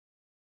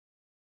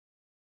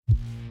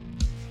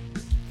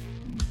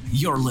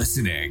You're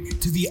listening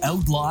to the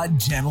Outlawed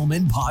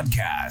Gentleman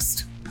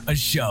Podcast, a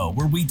show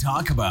where we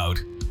talk about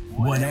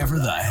whatever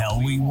the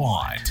hell we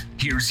want.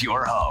 Here's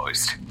your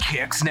host,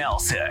 Kix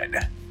Nelson.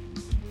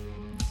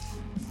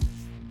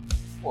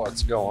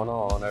 What's going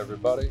on,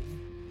 everybody?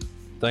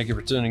 Thank you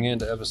for tuning in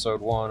to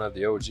episode 1 of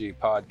the OG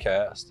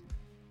Podcast.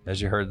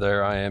 As you heard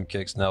there, I am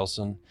Kix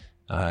Nelson.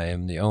 I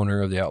am the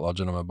owner of the Outlaw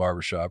Gentleman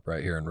Barbershop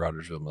right here in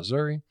Rogersville,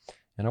 Missouri.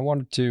 And I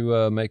wanted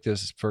to make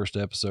this first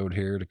episode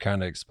here to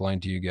kind of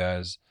explain to you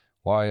guys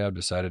why I've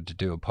decided to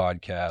do a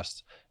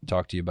podcast,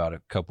 talk to you about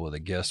a couple of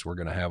the guests we're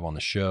going to have on the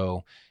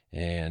show,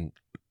 and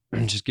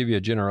just give you a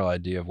general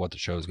idea of what the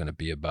show is going to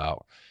be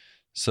about.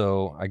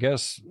 So I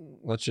guess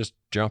let's just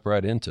jump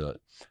right into it.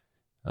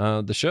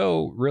 The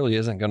show really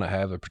isn't going to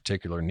have a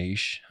particular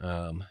niche.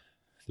 The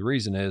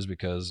reason is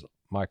because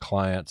my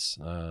clients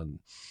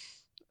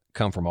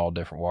come from all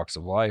different walks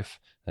of life.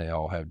 They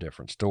all have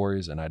different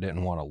stories, and I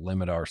didn't want to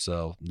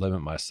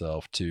limit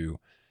myself to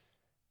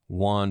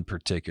one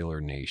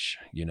particular niche.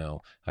 You know,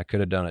 I could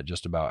have done it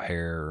just about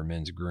hair or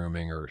men's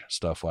grooming or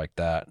stuff like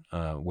that,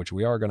 which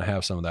we are going to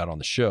have some of that on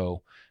the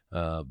show.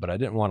 But I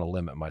didn't want to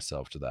limit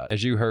myself to that.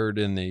 As you heard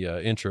in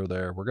the intro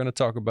there, we're going to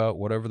talk about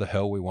whatever the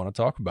hell we want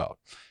to talk about.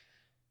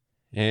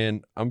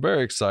 And I'm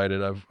very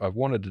excited. I've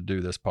wanted to do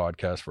this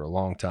podcast for a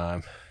long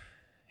time,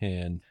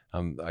 and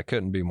I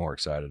couldn't be more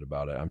excited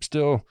about it. I'm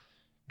still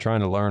trying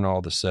to learn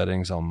all the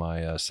settings on my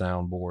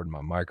soundboard,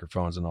 my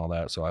microphones and all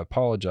that. So I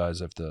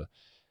apologize if the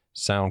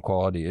sound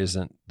quality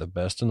isn't the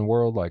best in the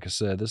world. Like I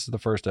said, this is the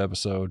first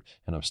episode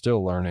and I'm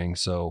still learning.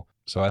 So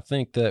I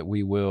think that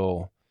we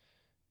will,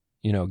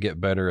 get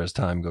better as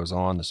time goes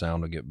on. The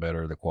sound will get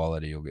better. The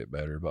quality will get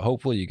better, but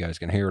hopefully you guys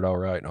can hear it all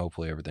right. And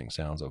hopefully everything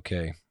sounds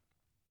okay.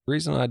 The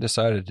reason I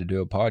decided to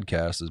do a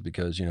podcast is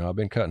because, I've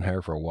been cutting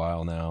hair for a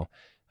while now.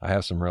 I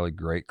have some really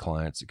great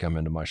clients that come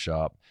into my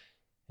shop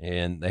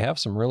and they have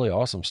some really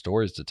awesome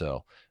stories to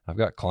tell. I've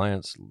got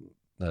clients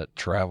that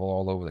travel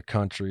all over the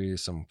country,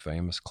 some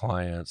famous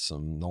clients,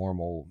 some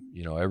normal,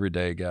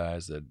 everyday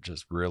guys that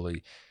just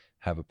really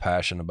have a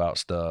passion about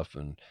stuff.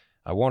 And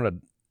I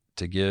wanted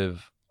to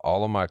give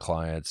all of my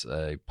clients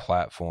a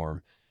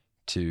platform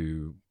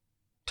to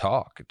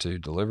talk, to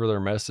deliver their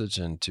message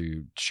and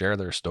to share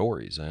their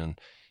stories. And,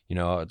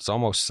 it's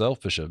almost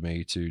selfish of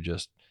me to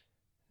just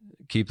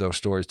keep those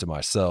stories to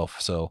myself.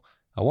 So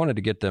I wanted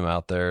to get them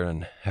out there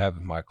and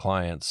have my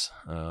clients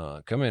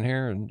come in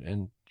here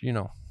and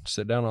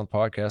sit down on the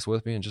podcast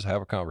with me and just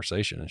have a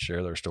conversation and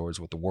share their stories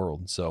with the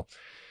world. So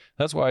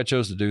that's why I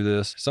chose to do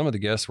this. Some of the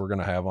guests we're going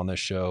to have on this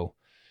show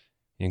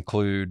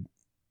include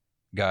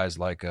guys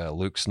like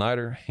Luke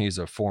Snyder. He's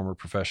a former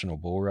professional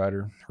bull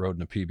rider, rode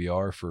in a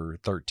PBR for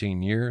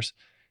 13 years.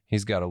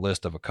 He's got a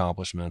list of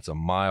accomplishments a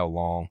mile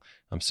long.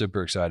 I'm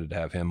super excited to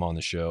have him on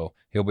the show.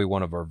 He'll be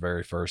one of our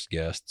very first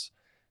guests.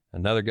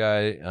 Another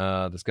guy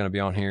that's going to be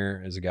on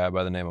here is a guy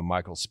by the name of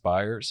Michael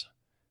Spires.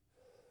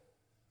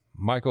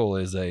 Michael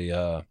is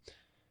a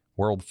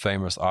world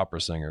famous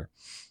opera singer.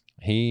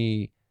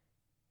 He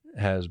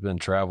has been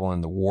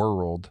traveling the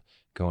world,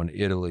 going to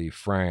Italy,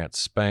 France,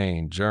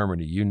 Spain,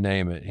 Germany, you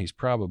name it. He's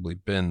probably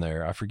been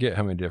there. I forget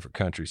how many different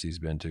countries he's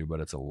been to, but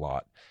it's a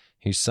lot.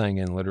 He's sang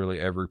in literally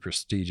every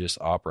prestigious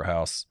opera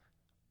house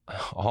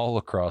all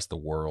across the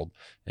world.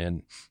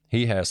 And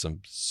he has some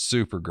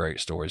super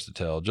great stories to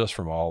tell just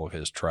from all of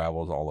his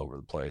travels all over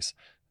the place.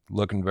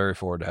 Looking very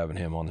forward to having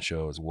him on the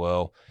show as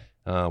well.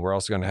 We're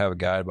also going to have a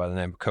guy by the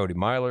name of Cody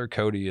Myler.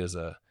 Cody is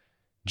a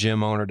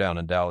gym owner down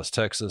in Dallas,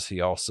 Texas.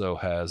 He also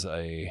has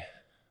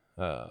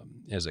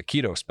is a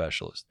keto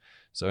specialist.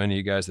 So any of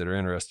you guys that are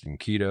interested in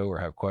keto or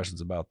have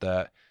questions about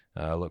that,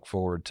 I look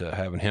forward to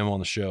having him on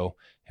the show.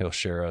 He'll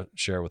share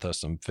with us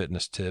some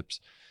fitness tips.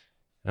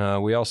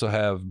 We also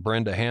have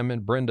Brenda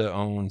Hammond. Brenda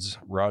owns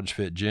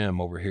RogFit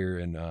Gym over here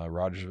in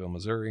Rogersville,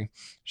 Missouri.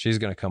 She's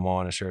going to come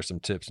on and share some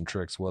tips and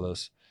tricks with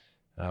us.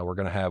 We're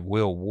going to have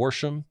Will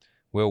Worsham.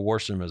 Will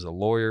Worsham is a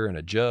lawyer and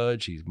a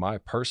judge. He's my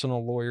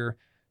personal lawyer.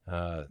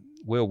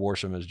 Will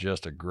Worsham is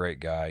just a great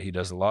guy. He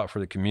does a lot for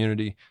the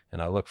community,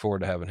 and I look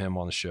forward to having him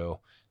on the show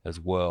as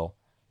well.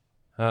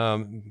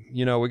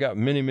 We got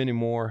many, many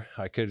more.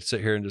 I could sit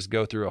here and just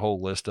go through a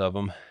whole list of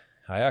them.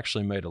 I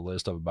actually made a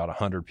list of about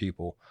 100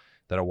 people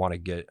that I want to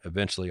get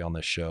eventually on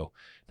this show.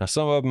 Now,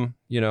 some of them,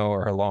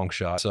 are a long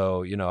shot.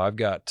 So, I've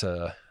got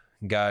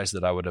guys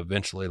that I would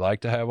eventually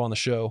like to have on the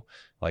show,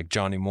 like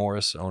Johnny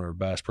Morris, owner of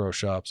Bass Pro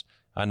Shops.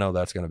 I know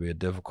that's going to be a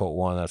difficult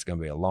one. That's going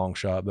to be a long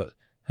shot, but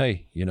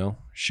hey,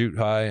 shoot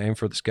high, aim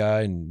for the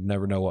sky, and you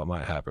never know what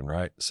might happen,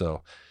 right?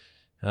 So,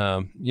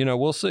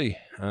 we'll see.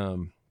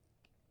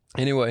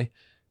 Anyway,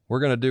 we're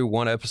going to do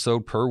one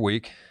episode per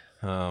week.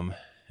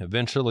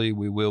 Eventually,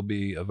 we will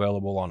be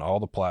available on all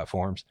the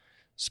platforms,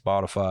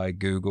 Spotify,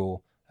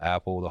 Google,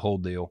 Apple, the whole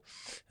deal.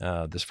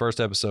 This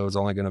first episode is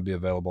only going to be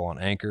available on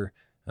Anchor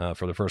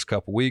for the first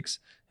couple weeks.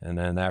 And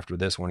then after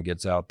this one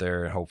gets out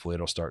there, hopefully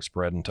it'll start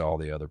spreading to all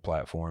the other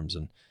platforms.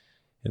 And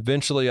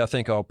eventually, I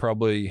think I'll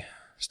probably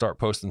start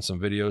posting some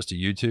videos to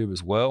YouTube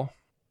as well.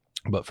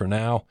 But for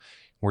now,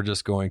 we're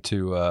just going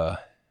to,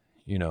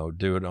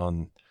 do it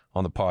on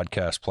on the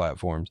podcast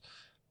platforms.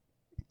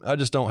 I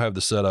just don't have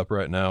the setup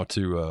right now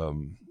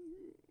to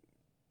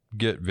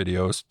get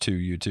videos to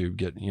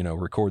YouTube,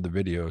 record the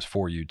videos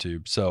for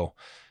YouTube. So,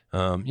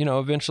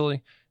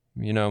 eventually,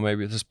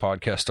 maybe this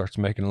podcast starts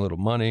making a little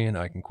money and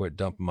I can quit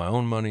dumping my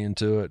own money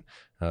into it.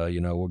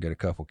 We'll get a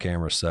couple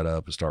cameras set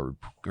up and start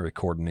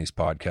recording these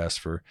podcasts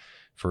for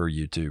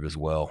YouTube as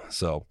well.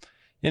 So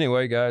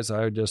anyway, guys,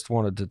 I just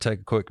wanted to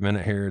take a quick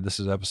minute here. This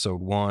is episode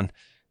 1,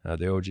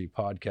 the OG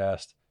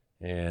podcast.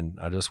 And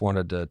I just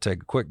wanted to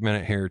take a quick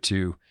minute here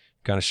to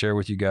kind of share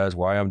with you guys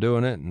why I'm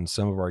doing it and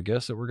some of our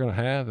guests that we're going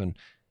to have. And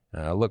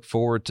I look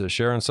forward to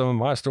sharing some of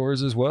my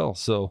stories as well.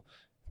 So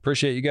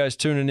appreciate you guys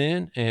tuning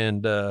in,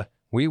 and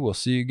we will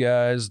see you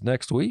guys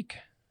next week.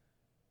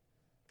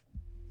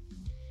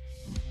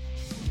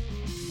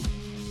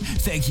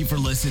 Thank you for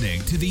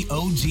listening to the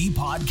OG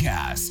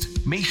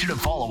Podcast. Make sure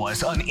to follow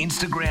us on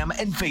Instagram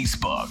and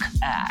Facebook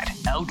at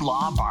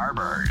Outlaw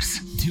Barbers.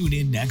 Tune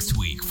in next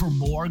week for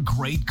more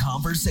great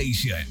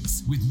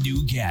conversations with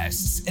new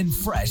guests and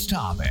fresh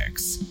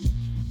topics.